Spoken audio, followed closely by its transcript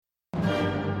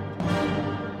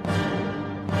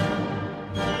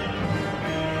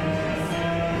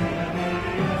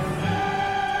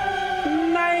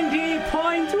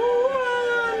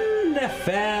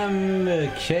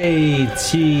FM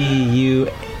KTUH.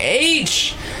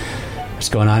 What's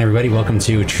going on, everybody? Welcome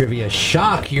to Trivia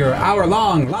Shock, your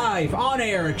hour-long live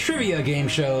on-air trivia game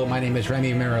show. My name is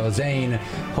Remy Mero-Zane.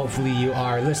 Hopefully you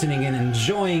are listening and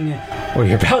enjoying, or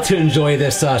you're about to enjoy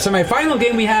this semi-final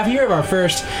game we have here of our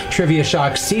first Trivia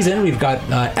Shock season. We've got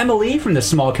Emily from the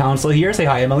Small Council here. Say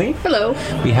hi, Emily. Hello.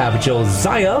 We have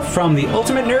Josiah from the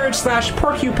Ultimate Nerd /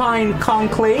 Porcupine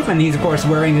Conclave, and he's, of course,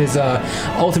 wearing his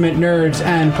Ultimate Nerds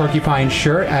and Porcupine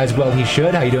shirt, as well he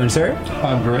should. How you doing, sir?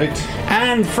 I'm great.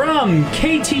 And from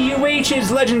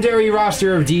KTUH's legendary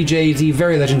roster of DJs, the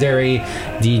very legendary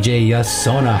DJ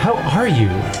Yasona. How are you?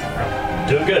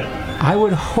 Doing good. I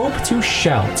would hope to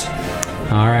shout.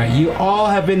 Alright, you all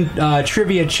have been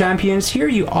trivia champions here.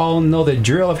 You all know the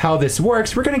drill of how this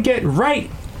works. We're going to get right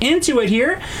into it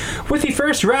here with the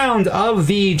first round of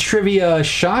the Trivia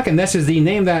Shock, and this is the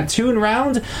Name That Tune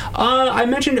round. I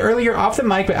mentioned earlier off the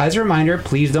mic, but as a reminder,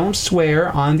 please don't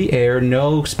swear on the air.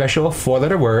 No special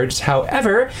four-letter words.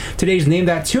 However, today's Name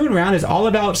That Tune round is all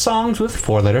about songs with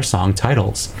four-letter song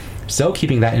titles. So,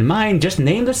 keeping that in mind, just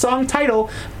name the song title.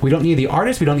 We don't need the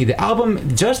artist, we don't need the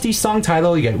album, just the song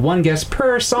title. You get one guess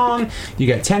per song. You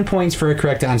get 10 points for a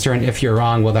correct answer, and if you're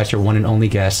wrong, well, that's your one and only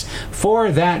guess for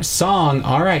that song.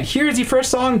 All right, here's the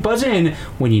first song. Buzz in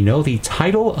when you know the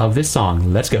title of this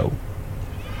song. Let's go.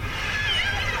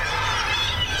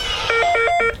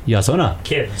 Yasona.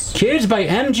 Kids by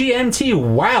MGMT.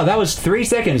 Wow, that was 3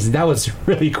 seconds. That was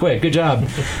really quick. Good job.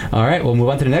 All right, we'll move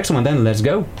on to the next one then. Let's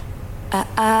go. That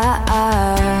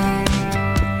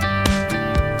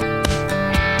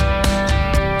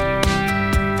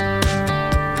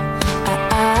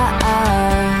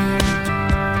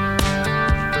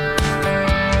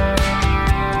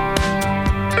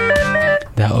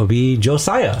would be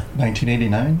Josiah.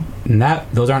 1989?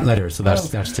 Those aren't letters, so that's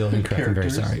still incorrect. I'm very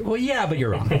Characters. sorry. Well, yeah, but you're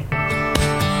wrong.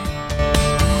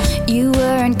 You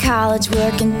were in college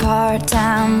working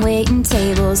part-time, waiting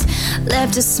tables,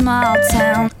 left a small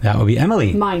town. That would be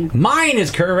Emily. Mine is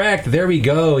correct. There we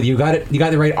go. You got it. You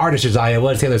got the right artist, Josiah. It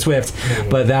was Taylor Swift,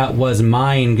 but that was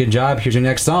Mine. Good job. Here's your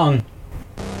next song.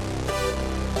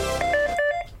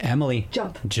 Emily.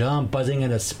 Jump. Buzzing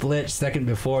in a split second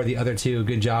before the other two.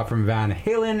 Good job from Van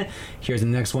Halen. Here's the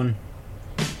next one.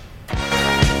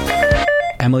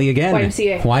 Emily again.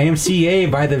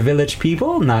 YMCA by the Village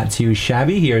People. Not too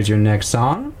shabby. Here's your next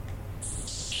song.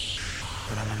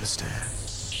 I don't understand.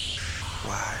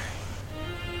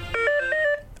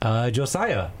 Why?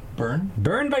 Josiah.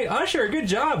 Burn by Usher. Good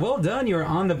job. Well done. You're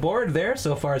on the board there.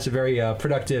 So far, it's a very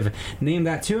productive Name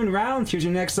That Tune round. Here's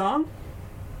your next song.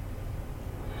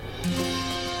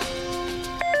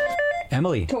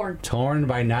 Emily. Torn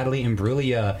by Natalie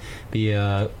Imbruglia.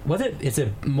 It's a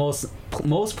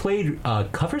most played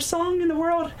cover song in the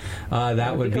world.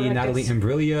 That would be Natalie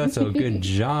Imbruglia. So good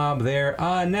job there.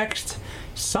 Next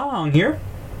song here.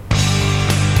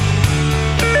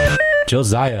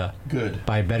 Josiah. Good.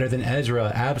 By Better Than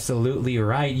Ezra. Absolutely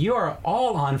right. You are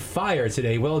all on fire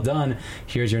today. Well done.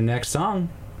 Here's your next song.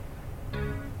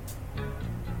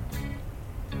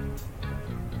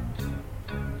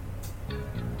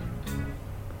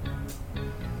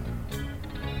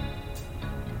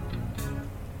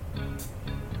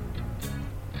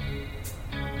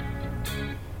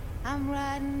 I'm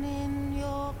riding in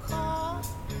your car.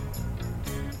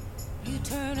 You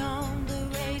turn on the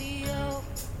radio.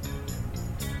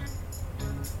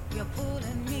 You're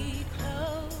pulling me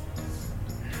close.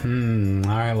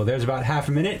 All right. Well, there's about half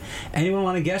a minute. Anyone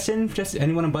want to guess in?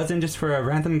 Anyone want to buzz in just for a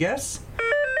random guess?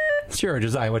 Sure,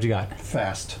 Josiah. What you got?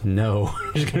 Fast. No.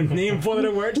 You're just going to name four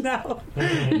letter words now?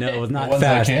 No, it's not ones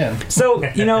fast. I can. So,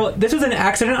 this was an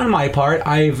accident on my part.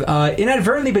 I've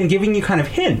inadvertently been giving you kind of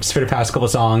hints for the past couple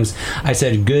songs. I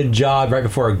said good job right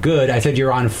before good. I said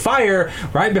you're on fire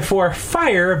right before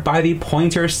Fire by the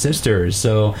Pointer Sisters.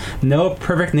 So, no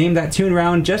perfect Name That Tune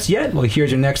round just yet. Well,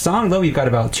 here's your next song, though. We've got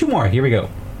about two more. Here we go.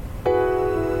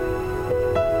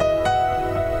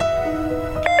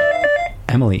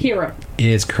 Emily. Hero.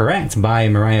 Is correct by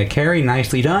Mariah Carey.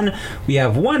 Nicely done. We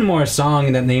have one more song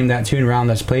in that Name That Tune round.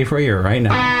 Let's play for you right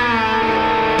now.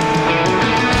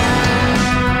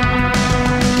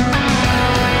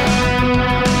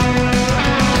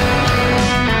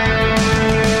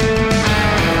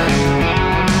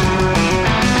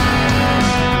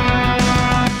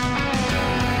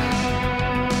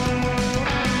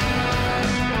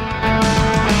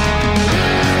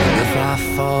 If I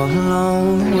fall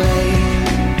along the way,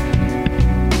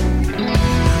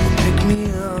 pick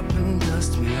me up and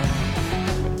dust me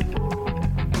off.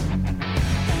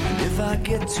 And if I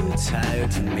get too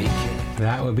tired to make it.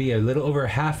 That would be a little over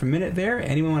half a minute there.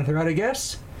 Anyone want to throw out a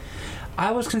guess?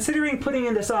 I was considering putting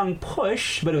in the song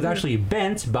Push, but it was actually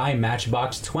Bent by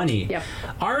Matchbox 20. Yep.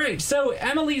 All right, so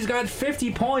Emily's got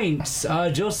 50 points.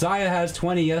 Josiah has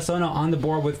 20. Yasona on the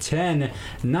board with 10.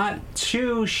 Not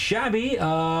too shabby.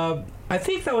 I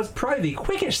think that was probably the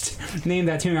quickest Name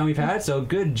That Tune round we've had, so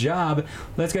good job.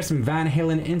 Let's get some Van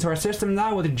Halen into our system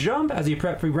now with a jump as we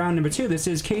prep for round number 2. This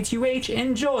is KTUH.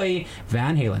 Enjoy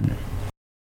Van Halen.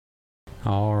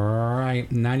 All right,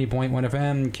 90.1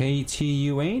 FM,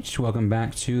 KTUH. Welcome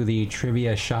back to the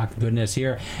Trivia Shock goodness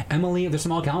here. Emily of the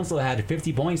Small Council had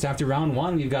 50 points after round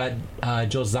 1. We've got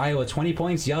Josiah with 20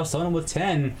 points, Yasona with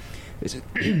 10. This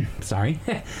is, sorry.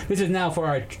 This is now for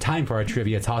our time for our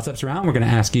trivia toss-ups round. We're going to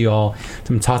ask you all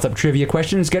some toss-up trivia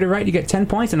questions. Get it right, you get 10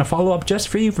 points, and a follow-up just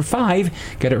for you for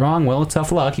 5. Get it wrong, well,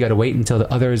 tough luck. You got to wait until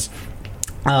the others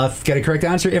get a correct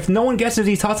answer. If no one guesses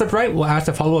the toss-up right, we'll ask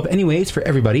to follow up anyways for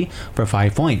everybody for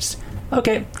 5 points.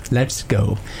 Okay, let's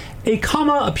go. A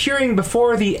comma appearing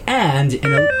before the and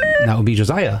in a... That would be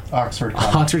Josiah. Oxford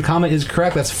comma. Oxford comma is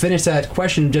correct. Let's finish that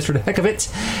question just for the heck of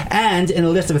it. And in a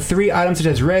list of 3 items such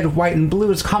as red, white, and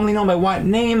blue is commonly known by what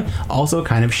name? Also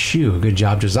kind of shoe. Good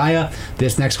job, Josiah.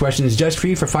 This next question is just for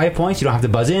you for 5 points. You don't have to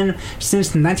buzz in.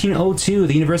 Since 1902,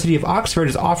 the University of Oxford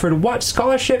has offered what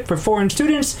scholarship for foreign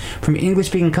students from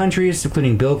English-speaking countries,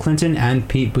 including Bill Clinton and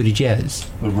Pete Buttigieg?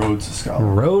 The Rhodes Scholar.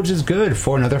 Rhodes is good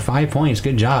for another 5 points.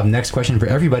 Good job. Next question for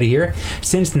everybody here.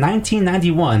 Since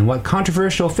 1991, what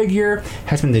controversial figure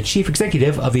has been the chief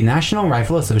executive of the National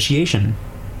Rifle Association?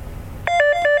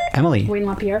 Emily. Wayne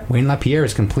LaPierre. Wayne LaPierre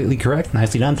is completely correct.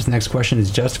 Nicely done. This next question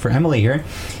is just for Emily here.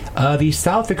 The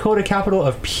South Dakota capital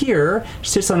of Pierre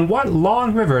sits on what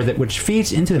long river which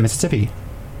feeds into the Mississippi?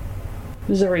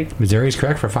 Missouri. Missouri is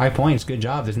correct for 5 points. Good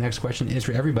job. This next question is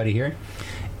for everybody here.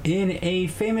 In a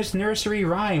famous nursery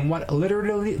rhyme, what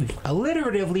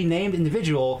alliteratively named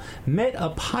individual met a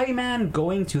pie man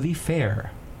going to the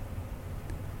fair?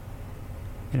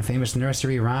 In a famous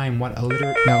nursery rhyme, what that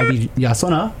would be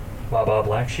Yasona. Baba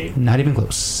Black Sheep. Not even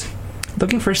close.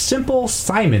 Looking for Simple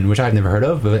Simon, which I've never heard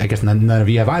of, but I guess none of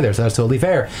you have either, so that's totally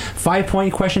fair.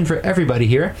 5-point question for everybody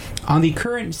here. On the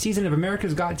current season of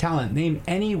America's Got Talent, name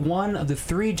any one of the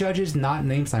 3 judges not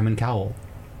named Simon Cowell.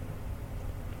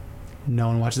 No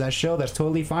one watches that show. That's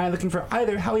totally fine. Looking for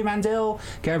either Howie Mandel,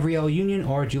 Gabrielle Union,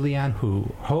 or Julianne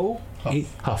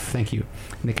Huff. Thank you.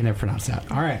 They can never pronounce that.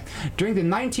 All right. During the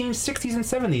 1960s and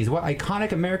 70s, what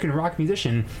iconic American rock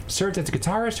musician served as a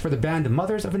guitarist for the band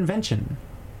Mothers of Invention?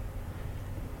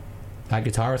 That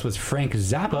guitarist was Frank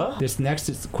Zappa. This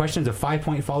next question is a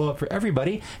 5-point follow-up for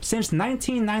everybody. Since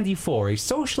 1994, a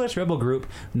socialist rebel group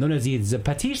known as the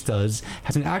Zapatistas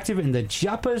has been active in the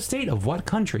Chiapas state of what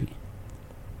country?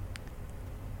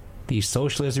 The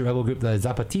socialist rebel group, the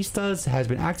Zapatistas, has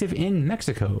been active in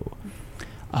Mexico.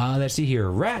 Let's see here.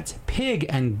 Rat, pig,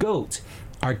 and goat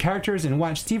are characters in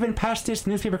what Stephen Pastis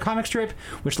newspaper comic strip,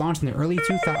 which launched in the early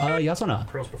 2000s. Yasona.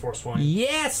 Pearls Before Swine.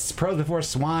 Yes! Pearls Before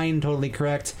Swine. Totally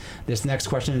correct. This next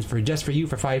question is just for you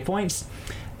for 5 points.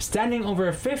 Standing over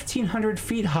 1,500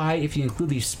 feet high, if you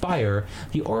include the spire,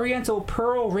 the Oriental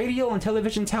Pearl Radio and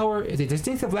Television Tower is a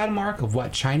distinctive landmark of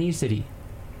what Chinese city?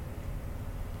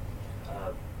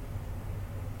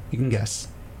 You can guess.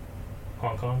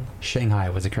 Hong Kong. Shanghai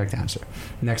was the correct answer.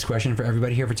 Next question for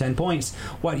everybody here for 10 points.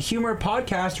 What humor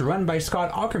podcast run by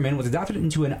Scott Aukerman was adapted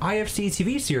into an IFC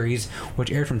TV series which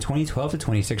aired from 2012 to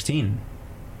 2016?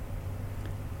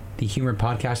 The humor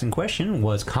podcast in question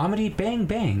was Comedy Bang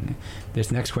Bang.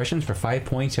 This next question is for 5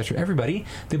 points just for everybody.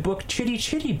 The book Chitty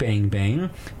Chitty Bang Bang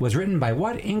was written by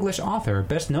what English author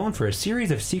best known for a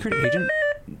series of secret agent...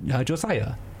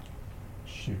 Josiah.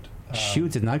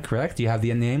 Shoot is not correct. Do you have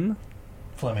the name?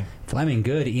 Fleming,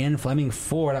 good. Ian Fleming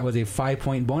 4. That was a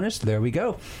 5-point bonus. There we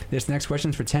go. This next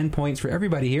question is for 10 points for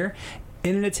everybody here.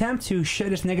 In an attempt to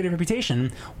shed its negative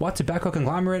reputation, what tobacco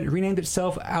conglomerate renamed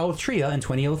itself Altria in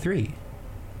 2003?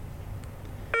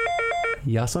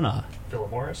 Yasona.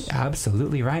 Philip Morris.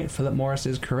 Absolutely right. Philip Morris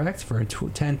is correct for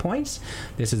 10 points.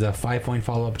 This is a 5-point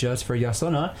follow-up just for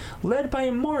Yasona. Led by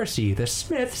Morrissey, the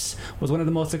Smiths was one of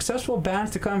the most successful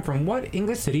bands to come from what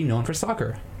English city known for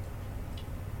soccer?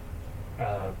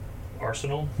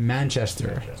 Arsenal.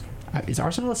 Manchester. Is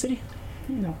Arsenal a city?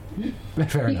 No.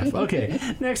 Fair enough. Okay,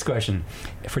 next question.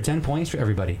 For 10 points for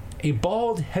everybody. A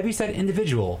bald, heavyset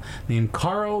individual named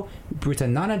Karl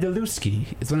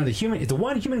Brutanana-Deluski is the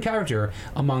one human character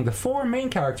among the 4 main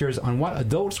characters on what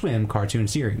Adult Swim cartoon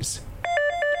series?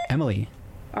 Emily.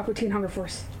 Aqua Teen Hunger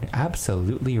Force.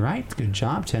 Absolutely right. Good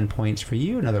job. 10 points for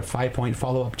you. Another 5-point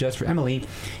follow-up just for Emily.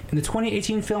 In the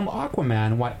 2018 film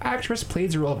Aquaman, what actress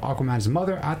plays the role of Aquaman's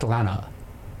mother, Atlanta?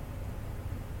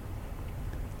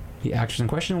 The actress in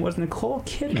question was Nicole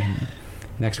Kidman.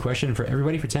 Next question for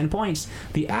everybody for 10 points.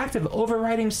 The act of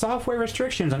overriding software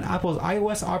restrictions on Apple's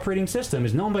iOS operating system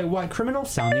is known by what criminal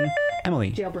sounding?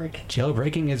 Emily. Jailbreak.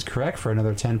 Jailbreaking is correct for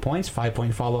another 10 points.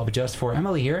 5-point follow-up just for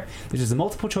Emily here. This is a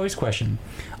multiple choice question.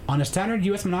 On a standard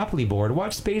U.S. Monopoly board,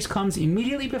 what space comes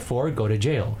immediately before go to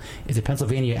jail? Is it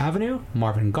Pennsylvania Avenue,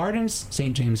 Marvin Gardens,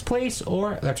 St. James Place,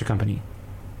 or Electric Company?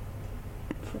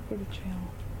 Before go to jail.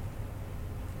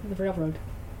 The railroad.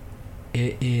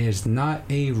 It is not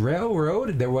a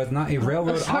railroad. There was not a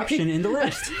railroad sorry. option in the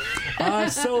list.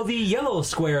 So the yellow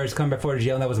squares come before the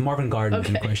jail. And that was Marvin Gardens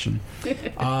in Okay. question.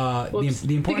 Whoops.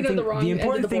 The important Thinking thing. of the wrong end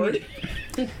of the board.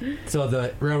 So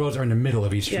the railroads are in the middle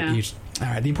of each. Yeah. All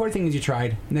right. The important thing is you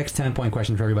tried. Next 10-point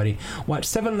question for everybody. What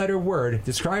 7-letter word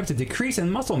describes a decrease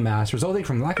in muscle mass resulting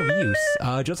from lack of use?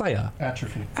 Josiah.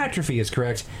 Atrophy. Atrophy is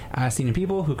correct. As seen in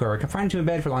people who are confined to a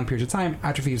bed for long periods of time,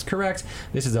 atrophy is correct.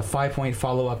 This is a 5-point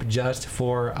follow-up just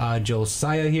for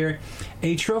Josiah here.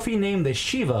 A trophy named the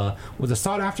Shiva was a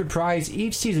sought-after prize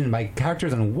each season by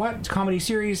characters on what comedy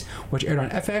series, which aired on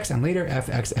FX and later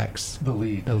FXX? The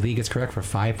League. The League is correct for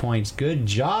 5 points. Good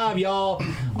job, y'all.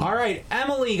 All right,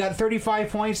 Emily got 35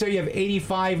 points there. You have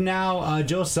 85 now.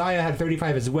 Josiah had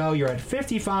 35 as well. You're at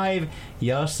 55.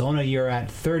 Sona, you're at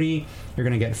 30. You're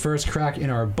going to get first crack in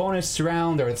our bonus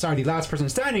round, or sorry, the last person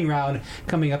standing round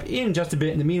coming up in just a bit.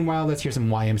 In the meanwhile, let's hear some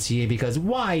YMCA, because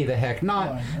why the heck not?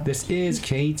 Why not? This is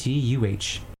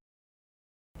KTUH.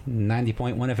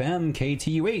 90.1 FM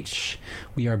KTUH.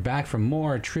 We are back for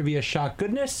more Trivia Shock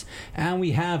goodness, and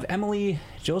we have Emily,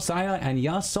 Josiah, and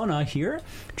Yasona here.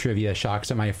 Trivia Shock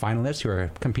semi-finalists who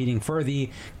are competing for the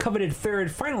coveted third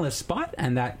finalist spot,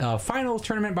 and that finals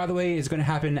tournament, by the way, is going to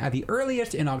happen at the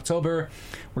earliest in October.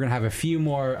 We're going to have a few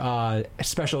more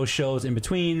special shows in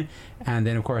between, and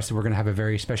then of course we're going to have a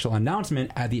very special announcement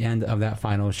at the end of that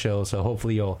final show, so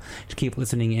hopefully you'll keep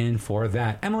listening in for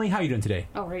that. Emily, how are you doing today?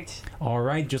 All right. All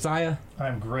right, Josiah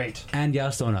I'm great. and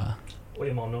Yasona.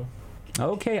 Wait, Mono.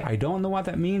 Okay, I don't know what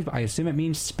that means, but I assume it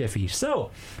means spiffy.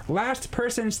 So, last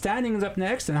person standing is up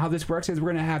next, and how this works is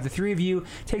we're going to have the three of you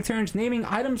take turns naming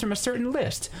items from a certain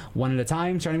list, one at a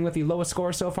time, starting with the lowest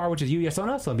score so far, which is you,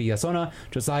 Yasona. So it'll be Yasona,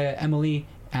 Josiah, Emily,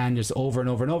 and just over and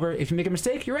over and over. If you make a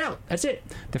mistake, you're out. That's it.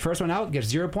 The first one out gets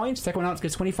 0 points. Second one out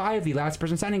gets 25. The last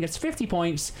person standing gets 50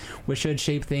 points, which should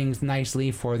shape things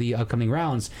nicely for the upcoming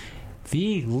rounds.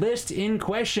 The list in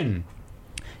question: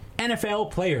 NFL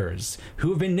players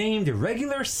who have been named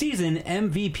regular season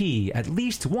MVP at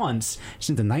least once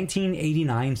since the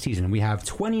 1989 season. We have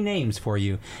 20 names for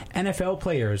you. NFL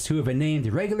players who have been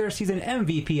named regular season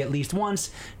MVP at least once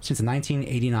since the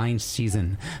 1989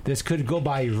 season. This could go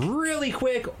by really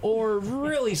quick or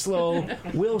really slow.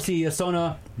 We'll see.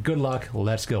 Yasona, good luck.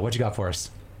 Let's go. What you got for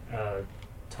us?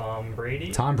 Tom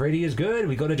Brady. Tom Brady is good.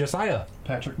 We go to Josiah.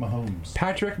 Patrick Mahomes.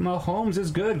 Patrick Mahomes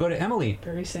is good. Go to Emily.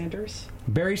 Barry Sanders.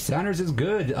 Barry Sanders is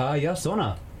good.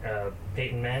 Yasona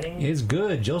Peyton Manning. is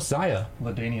good. Josiah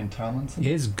LaDainian Tomlinson.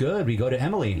 is good. We go to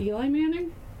Emily. Eli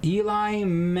Manning. Eli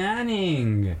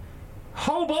Manning.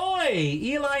 Oh boy!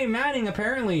 Eli Manning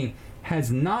apparently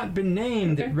has not been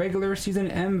named Okay. regular season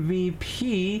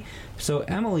MVP. So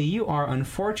Emily, you are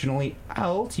unfortunately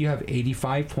out. You have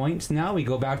 85 points. Now we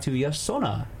go back to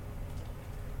Yasona.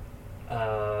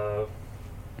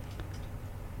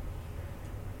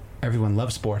 Everyone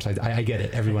loves sports. I get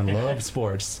it. Everyone loves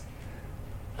sports.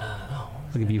 I'll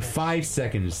give you 5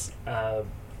 seconds.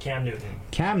 Cam Newton.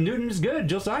 Cam Newton is good.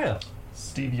 Josiah.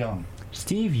 Steve Young.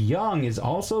 Steve Young is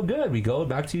also good. We go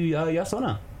back to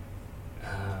Yasona.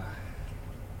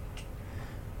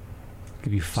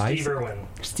 Give you 5. Steve Irwin.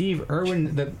 Steve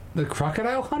Irwin, the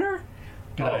crocodile hunter?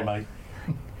 G'day, Oh. mate.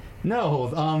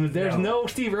 No, there's No. no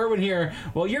Steve Irwin here.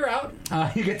 Well, you're out.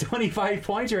 You get 25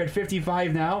 points. You're at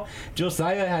 55 now.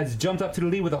 Josiah has jumped up to the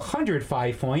lead with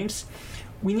 105 points.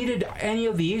 We needed any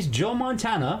of these: Joe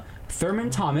Montana, Thurman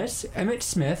Thomas, Emmett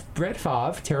Smith, Brett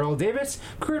Favre, Terrell Davis,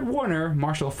 Kurt Warner,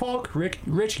 Marshall Falk,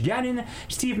 Rich Gannon,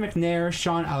 Steve McNair,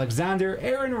 Sean Alexander,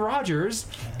 Aaron Rodgers,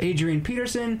 Adrian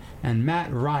Peterson, and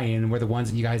Matt Ryan were the ones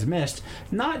that you guys missed.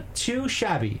 Not too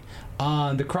shabby.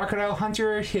 The crocodile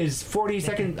hunter, his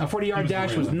 40-yard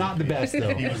dash was not the best,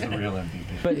 though. He was the real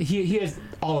MVP. But he is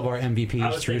all of our I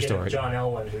MVPs. was True thinking story. of John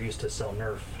Elway, who used to sell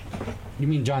Nerf. You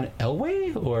mean John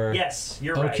Elway, or Yes,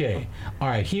 you're right. Okay, all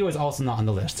right. He was also not on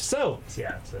the list. So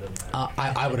Yeah, so it doesn't matter.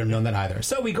 I would have known that either.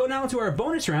 So we go now to our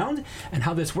bonus round, and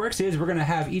how this works is we're going to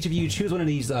have each of you choose one of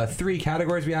these 3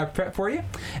 categories we have prepped for you,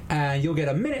 and you'll get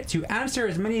a minute to answer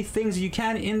as many things as you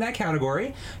can in that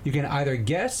category. You can either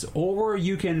guess or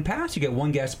you can pass. You get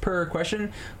 1 guess per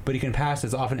question, but you can pass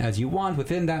as often as you want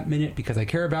within that minute because I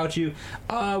care about you.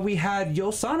 We had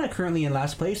Josana currently in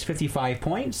last place, 55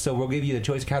 points. So we'll give you the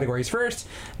choice categories first: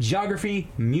 geography,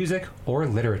 music, or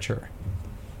literature.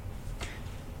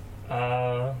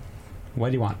 What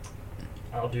do you want?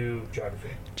 I'll do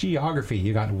geography. Geography.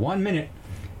 You got 1 minute.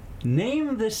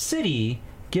 Name the city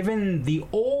given the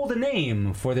old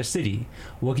name for the city.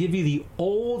 We'll give you the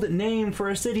old name for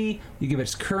a city. You give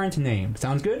its current name.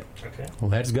 Sounds good? Okay.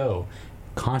 Let's go.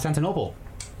 Constantinople.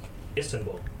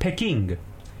 Istanbul. Peking.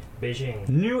 Beijing.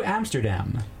 New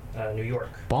Amsterdam. New York.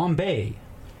 Bombay.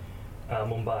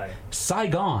 Mumbai.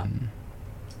 Saigon.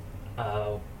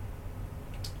 Ho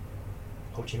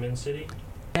Chi Minh City.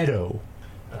 Edo.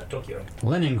 Tokyo.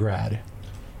 Leningrad.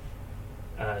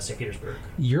 St. Petersburg.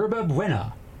 Yerba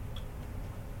Buena.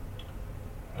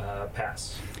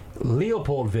 Pass.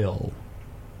 Leopoldville.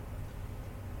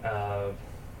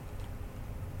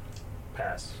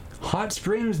 Pass. Hot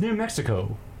Springs, New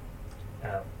Mexico.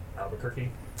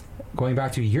 Albuquerque. Going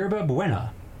back to Yerba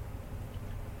Buena.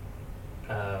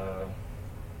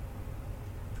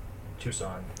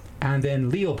 Tucson. And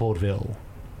then Leopoldville.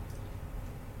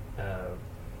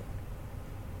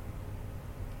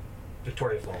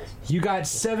 Victoria Falls. You got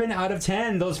 7 out of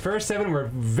 10. Those first 7 were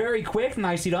very quick.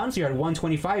 Nicely done. So you're at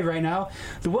 125 right now.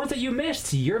 The ones that you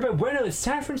missed: Yerba Buena is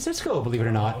San Francisco, believe it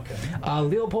or not. Okay.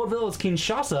 Leopoldville is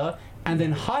Kinshasa. And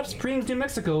then Hot Springs, New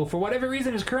Mexico, for whatever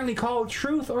reason, is currently called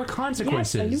Truth or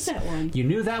Consequences. Yes, I knew that one. You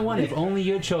knew that one if only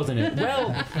you had chosen it.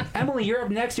 Well, Emily, you're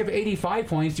up next. You have 85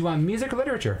 points. Do you want music or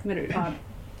literature?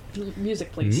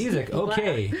 Music, please. Music,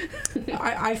 okay.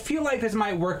 I feel like this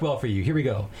might work well for you. Here we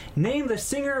go. Name the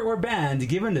singer or band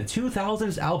given the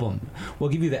 2000s album.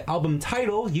 We'll give you the album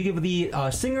title. You give the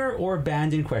singer or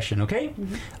band in question, okay?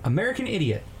 Mm-hmm. American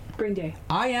Idiot. Green Day.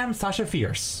 I Am Sasha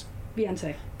Fierce.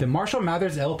 Beyonce. The Marshall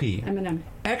Mathers LP. Eminem.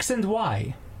 X and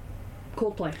Y.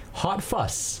 Coldplay. Hot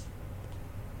Fuss.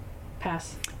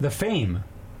 Pass. The Fame.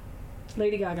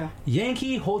 Lady Gaga.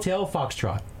 Yankee Hotel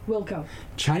Foxtrot. Wilco.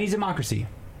 Chinese Democracy.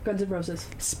 Guns N' Roses.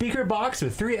 Speaker Box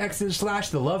with 3 X's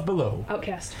 / The Love Below.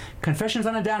 Outcast. Confessions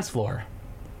on a Dance Floor.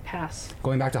 Pass.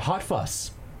 Going back to Hot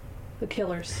Fuss. The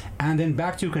Killers. And then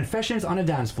back to Confessions on a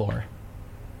Dance Floor.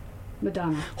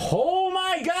 Madonna. Oh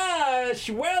my gosh!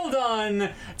 Well done!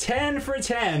 10 for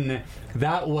 10.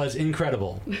 That was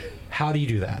incredible. How do you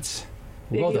do that?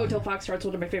 Well Yankee done. Hotel Foxtrot's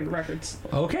one of my favorite records.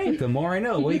 Okay, the more I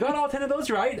know. Well, you got all 10 of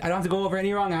those right. I don't have to go over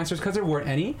any wrong answers because there weren't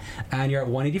any. And you're at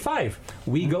 185.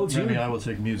 We go to... Maybe I will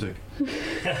take music.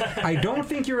 I don't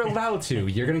think you're allowed to.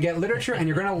 You're going to get literature and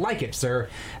you're going to like it, sir.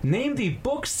 Name the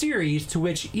book series to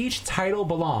which each title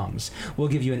belongs. We'll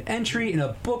give you an entry in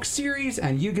a book series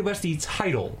and you give us the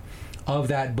title of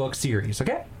that book series,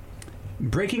 okay?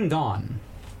 Breaking Dawn.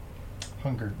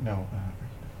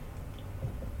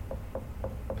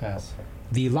 Pass.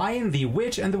 The Lion, the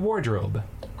Witch, and the Wardrobe.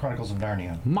 Chronicles of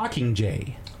Narnia.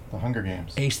 Mockingjay. The Hunger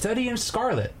Games. A Study in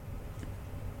Scarlet.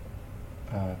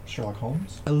 Sherlock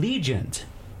Holmes. Allegiant.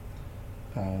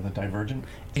 The Divergent.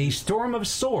 A Storm of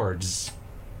Swords.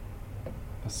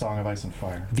 A Song of Ice and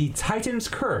Fire. The Titan's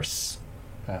Curse.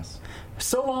 Pass.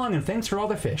 So Long and Thanks for All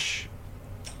the Fish.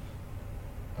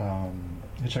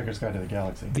 Hitchhiker's Guide to the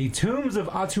Galaxy. The Tombs of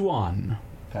Atuan.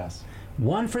 Pass.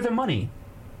 One for the Money.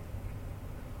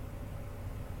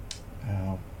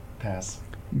 Pass.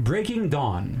 Breaking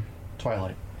Dawn.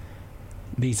 Twilight.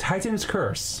 The Titan's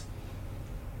Curse.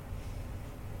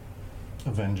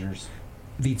 Avengers.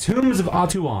 The Tombs of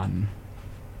Atuan.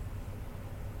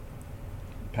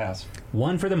 Pass.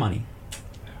 One for the Money.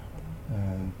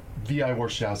 V.I.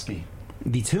 Warshawski.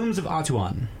 The Tombs of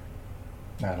Atuan.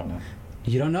 I don't know.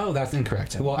 You don't know? That's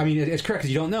incorrect. Well, I mean, it's correct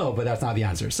because you don't know, but that's not the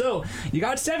answer. So, you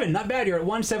got 7. Not bad. You're at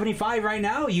 175 right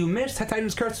now. You missed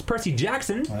Titan's Curse, Percy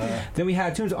Jackson. Then we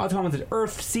had Tombs of Atuan with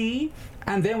Earthsea.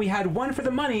 And then we had One for the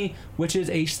Money, which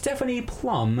is a Stephanie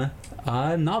Plum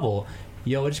novel.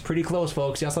 Yo, it's pretty close,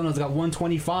 folks. Yasano's got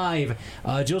 125.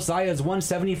 Josiah's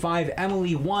 175.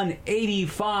 Emily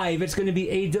 185. It's going to be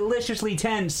a deliciously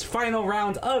tense final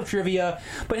round of trivia.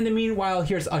 But in the meanwhile,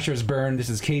 here's Usher's Burn. This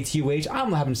is KTUH.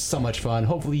 I'm having so much fun.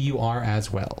 Hopefully you are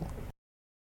as well.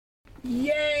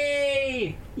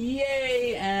 Yay!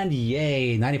 Yay and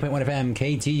yay. 90.1 FM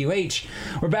KTUH.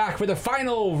 We're back for the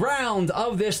final round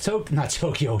of this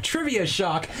Tokyo Trivia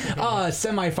Shock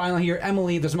semi-final here.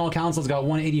 Emily, the Small Council's got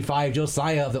 185.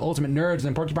 Josiah of the Ultimate Nerds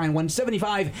and Porcupine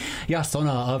 175.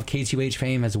 Yasona of KTUH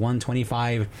fame has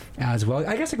 125 as well.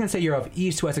 I guess I can say you're of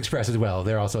East West Express as well.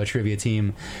 They're also a trivia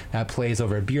team that plays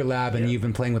over at Beer Lab, and you've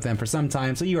been playing with them for some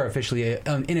time, so you are officially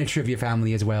in a trivia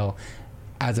family as well.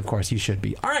 As, of course, you should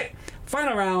be. All right,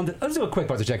 final round. Let's do a quick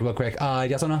buzzer check real quick.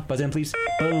 Yasona, buzz in, please.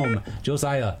 Boom.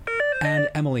 Josiah. and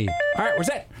Emily. All right, we're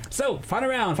set. So, final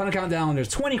round, final countdown. There's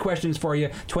 20 questions for you.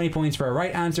 20 points for a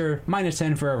right answer, minus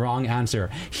 10 for a wrong answer.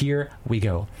 Here we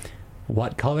go.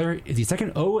 What color is the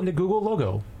second O in the Google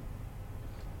logo?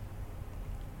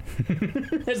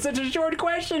 It's such a short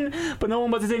question, but no one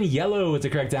was in yellow is the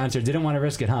correct answer. Didn't want to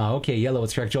risk it, huh? Okay, yellow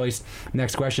is the correct choice.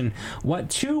 Next question. What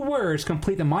two words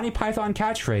complete the Monty Python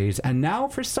catchphrase? And now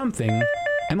for something,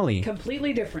 Emily.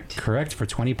 Completely different. Correct for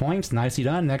 20 points. Nicely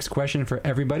done. Next question for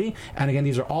everybody. And again,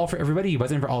 these are all for everybody. You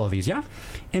buzz in for all of these, yeah?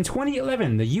 In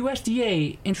 2011, the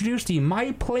USDA introduced the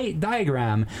My Plate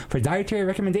diagram for dietary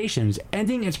recommendations,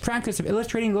 ending its practice of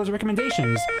illustrating those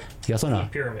recommendations. Yes or no?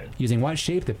 Pyramid. Using what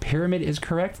shape? The pyramid is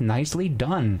correct. Nicely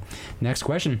done. Next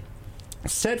question.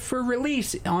 Set for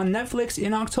release on Netflix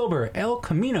in October, El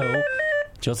Camino,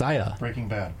 Josiah, Breaking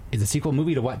Bad. is a sequel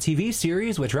movie to what TV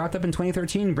series, which wrapped up in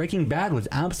 2013? Breaking Bad was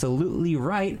absolutely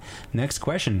right. Next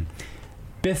question.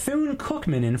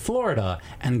 Bethune-Cookman in Florida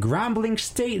and Grambling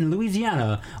State in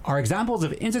Louisiana are examples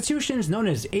of institutions known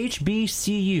as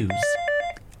HBCUs.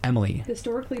 Emily.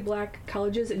 Historically black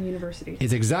colleges and universities.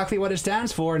 Is exactly what it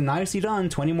stands for. Nicely done.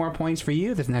 20 more points for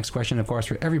you. This next question, of course,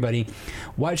 for everybody.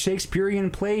 What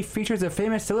Shakespearean play features a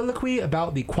famous soliloquy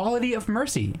about the quality of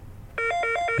mercy?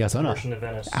 Yes or no? Merchant of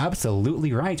Venice.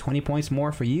 Absolutely right. 20 points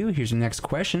more for you. Here's your next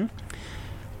question.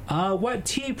 What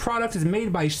tea product is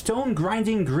made by stone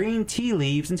grinding green tea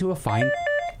leaves into a fine...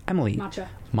 Emily. Matcha.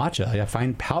 Matcha. Yeah,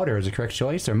 fine powder is the correct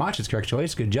choice. Or matcha is the correct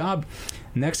choice. Good job.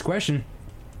 Next question.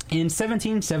 In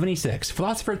 1776,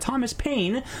 philosopher Thomas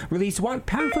Paine released what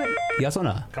pamphlet? Yes or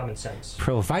no? Common Sense.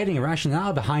 Providing a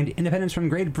rationale behind independence from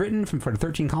Great Britain for the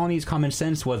 13 colonies, Common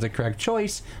Sense was the correct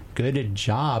choice. Good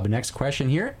job. Next question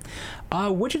here.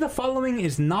 Which of the following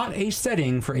is not a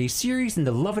setting for a series in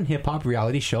the Love and Hip Hop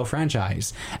reality show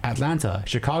franchise? Atlanta,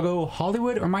 Chicago,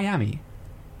 Hollywood, or Miami?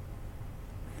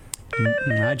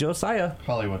 Josiah.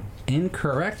 Hollywood.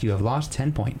 Incorrect. You have lost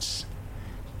 10 points.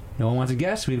 No one wants to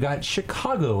guess. We've got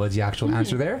Chicago as the actual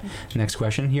answer there. Next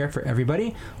question here for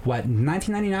everybody. What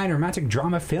 1999 romantic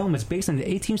drama film is based on the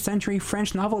 18th century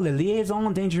French novel Les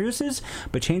Liaisons Dangereuses,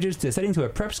 but changes the setting to a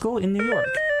prep school in New York?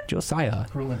 Josiah.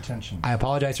 Cruel Intentions. I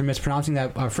apologize for mispronouncing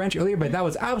that French earlier, but that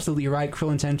was absolutely right.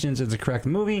 Cruel Intentions is the correct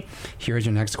movie. Here's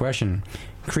your next question.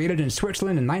 Created in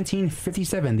Switzerland in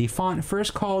 1957, the font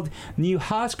first called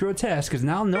Neuhaus Grotesque is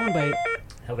now known by...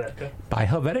 Helvetica. By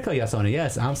Helvetica, yes, Ona.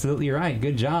 Yes, absolutely right.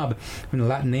 Good job. From the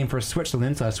Latin name for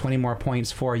Switzerland, so that's 20 more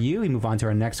points for you. We move on to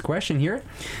our next question here.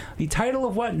 The title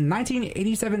of what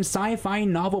 1987 sci-fi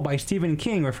novel by Stephen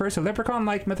King refers to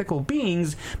leprechaun-like mythical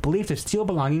beings believed to steal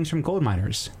belongings from gold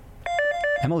miners?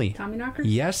 Emily. Tommyknockers?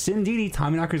 Yes, indeed.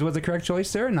 Tommyknockers was the correct choice,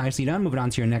 sir. Nicely done. Moving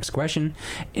on to your next question.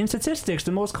 In statistics,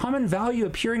 the most common value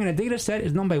appearing in a data set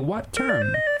is known by what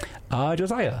term?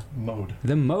 Josiah. Mode.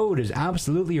 The mode is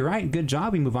absolutely right. Good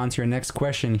job. We move on to your next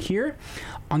question here.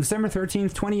 On December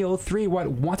 13th, 2003, what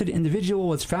wanted individual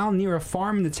was found near a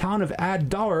farm in the town of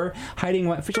Ad-Daur, hiding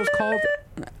what officials called...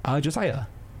 Josiah.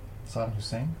 Saddam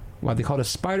Hussein. What they called a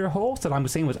spider hole. Saddam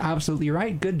Hussein was absolutely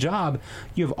right. Good job.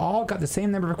 You've all got the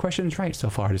same number of questions right so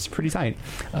far. It's pretty tight.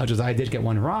 Josiah did get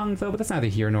one wrong, though, but that's neither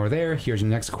here nor there. Here's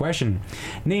your next question.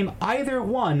 Name either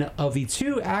one of the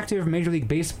two active Major League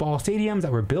Baseball stadiums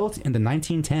that were built in the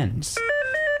 1910s.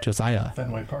 Josiah.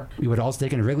 Fenway Park. We would also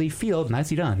take in Wrigley Field.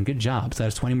 Nicely done. Good job. So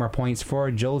that's 20 more points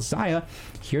for Josiah.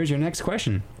 Here's your next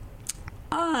question.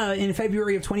 In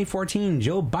February of 2014,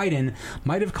 Joe Biden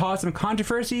might have caused some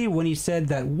controversy when he said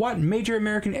that what major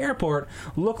American airport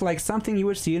looked like something you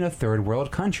would see in a third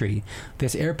world country.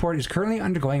 This airport is currently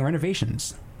undergoing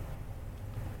renovations.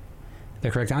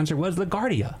 The correct answer was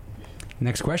LaGuardia.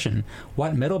 Next question.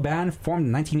 What metal band formed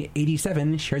in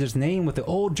 1987 shares its name with the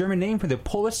old German name for the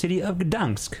Polish city of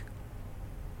Gdansk?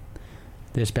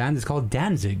 This band is called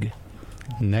Danzig.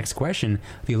 Next question.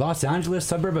 The Los Angeles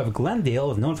suburb of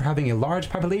Glendale is known for having a large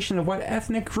population of what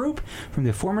ethnic group from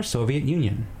the former Soviet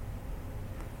Union?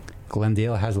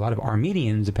 Glendale has a lot of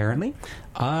Armenians, apparently.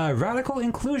 Radical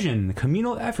inclusion,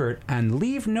 communal effort, and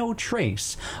leave no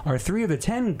trace are 3 of the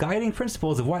 10 guiding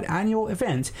principles of what annual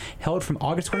event held from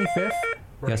August 25th?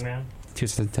 Burning Man. To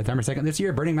September 2nd this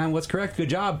year. Burning Man was correct. Good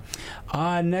job.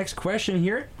 Next question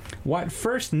here. What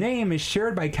first name is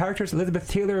shared by characters Elizabeth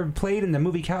Taylor played in the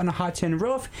movie Cat on a Hot Tin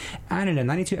Roof and in a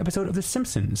 92 episode of The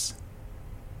Simpsons?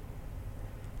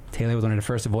 Taylor was one of the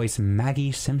first to voice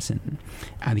Maggie Simpson.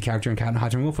 And the character in Cat on a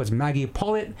Hot Tin Roof was Maggie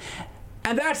Pollitt.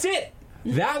 And that's it!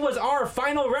 That was our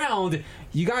final round.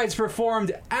 You guys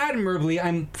performed admirably.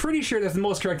 I'm pretty sure that's the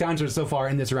most correct answers so far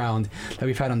in this round that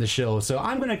we've had on the show. So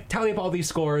I'm going to tally up all these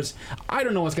scores. I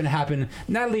don't know what's going to happen.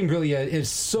 Natalie Imbruglia is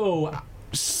so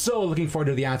so looking forward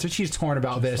to the answer. She's torn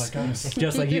about this, like us.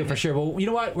 just like you for sure. Well, you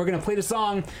know what? We're going to play the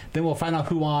song, then we'll find out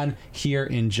who won here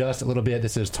in just a little bit.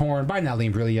 This is Torn by Natalie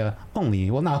Imbruglia,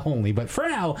 not only, but for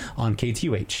now on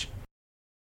KTUH.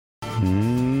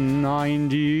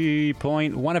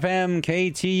 90.1 FM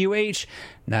KTUH.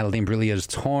 Natalie Imbruglia is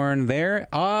Torn there.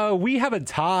 We have a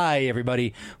tie,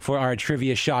 everybody, for our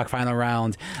Trivia Shock final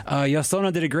round.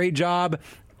 Yasona did a great job.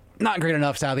 Not great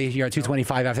enough, sadly. You're at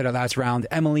 225 after the last round.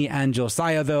 Emily and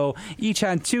Josiah, though, each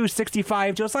had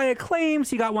 265. Josiah claims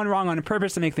he got one wrong on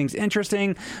purpose to make things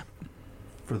interesting.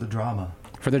 For the drama.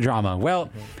 Well,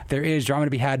 there is drama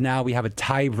to be had now. We have a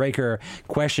tiebreaker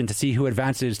question to see who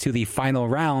advances to the final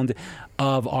round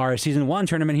of our Season 1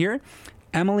 tournament here.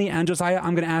 Emily and Josiah,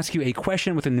 I'm going to ask you a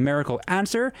question with a numerical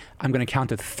answer. I'm going to count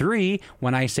to 3.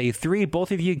 When I say 3,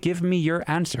 both of you give me your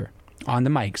answer on the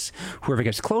mics. Whoever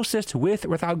gets closest with or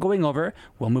without going over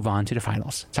will move on to the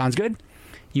finals. Sounds good?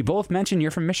 You both mentioned you're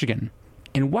from Michigan.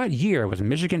 In what year was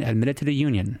Michigan admitted to the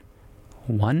Union?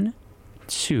 1,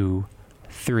 2,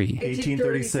 3.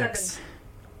 1836.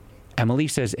 Emily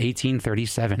says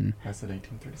 1837. I said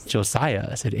 1836.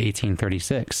 Josiah said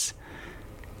 1836.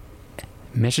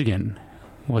 Michigan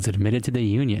was admitted to the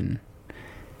Union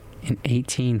in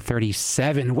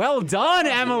 1837. Well done,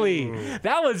 Emily.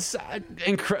 That was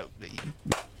incredible.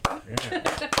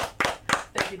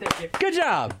 Thank you. Good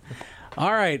job.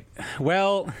 All right.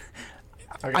 Well,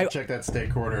 I gotta check that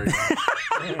state quarter again.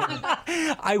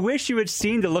 I wish you had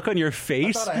seen the look on your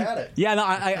face. I thought I had it. Yeah, no,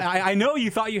 I know you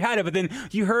thought you had it, but then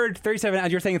you heard 37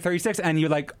 as you're saying 36, and you're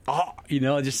like, oh,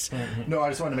 just. No, I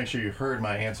just wanted to make sure you heard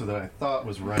my answer that I thought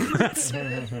was right.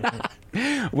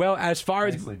 Well, as far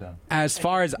Nicely done. as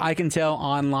I can tell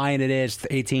online, it is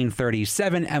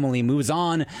 1837. Emily moves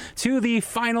on to the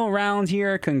final round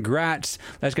here. Congrats.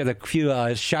 Let's get a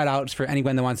few shout outs for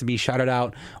anyone that wants to be shouted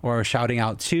out or shouting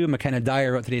out to. McKenna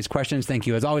Dyer wrote today's questions. Thank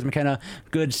you as always, McKenna.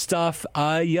 Good stuff.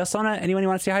 Yasona, anyone you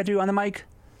want to say hi to on the mic?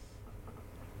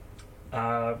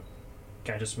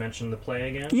 Can I just mention the play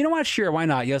again? You know what? Sure, why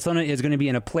not? Yasona is going to be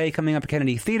in a play coming up at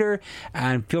Kennedy Theater,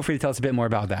 and feel free to tell us a bit more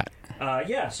about that.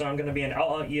 So I'm going to be in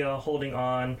Outlaw Holding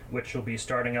On, which will be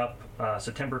starting up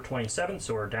September 27th,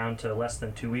 so we're down to less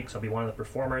than 2 weeks. I'll be one of the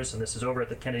performers, and this is over at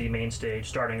the Kennedy Main Stage,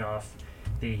 starting off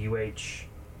the UH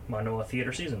Manoa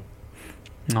Theater season.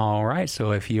 All right,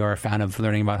 so if you are a fan of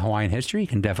learning about Hawaiian history, you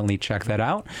can definitely check that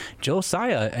out.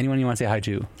 Josiah, anyone you want to say hi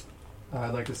to?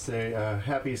 I'd like to say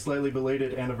happy, slightly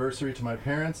belated anniversary to my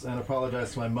parents and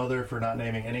apologize to my mother for not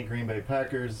naming any Green Bay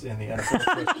Packers in the NFL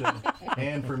question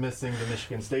and for missing the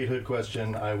Michigan statehood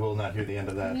question. I will not hear the end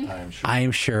of that, I'm sure.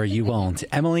 I'm sure you won't.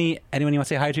 Emily, anyone you want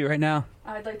to say hi to right now?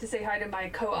 I'd like to say hi to my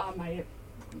my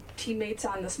teammates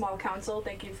on the small council.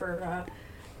 Thank you for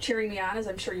cheering me on, as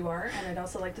I'm sure you are. And I'd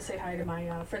also like to say hi to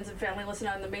my friends and family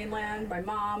listening on the mainland, my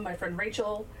mom, my friend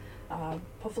Rachel.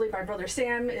 Hopefully my brother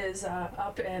Sam is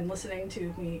up and listening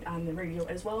to me on the radio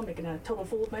as well, making a total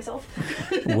fool of myself.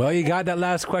 Well, you got that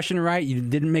last question right. You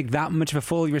didn't make that much of a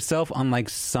fool of yourself, unlike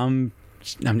some...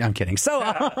 I'm kidding. So,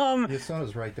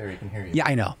 Yasona's right there, he can hear you. yeah,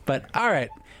 I know. But, all right.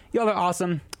 Y'all are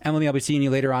awesome. Emily, I'll be seeing you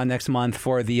later on next month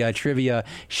for the Trivia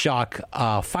Shock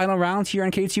final round here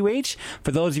on KTUH.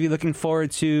 For those of you looking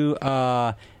forward to...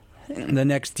 the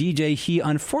next DJ, he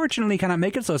unfortunately cannot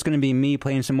make it, so it's going to be me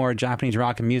playing some more Japanese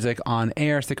rock and music on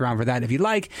air. Stick around for that if you'd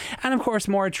like. And of course,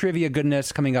 more trivia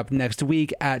goodness coming up next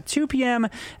week at 2 p.m.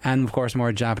 And of course,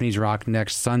 more Japanese rock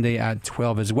next Sunday at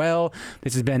 12 as well.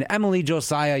 This has been Emily,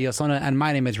 Josiah, Yasona, and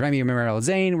my name is Remy Memorial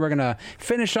Zane. We're going to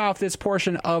finish off this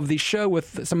portion of the show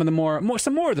with some more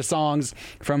of the songs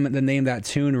from the Name That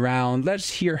Tune round.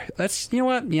 You know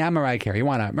what? Yeah, Mariah Carey.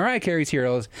 Why not? Mariah Carey's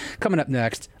Heroes coming up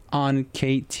next on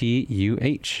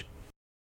KTUH.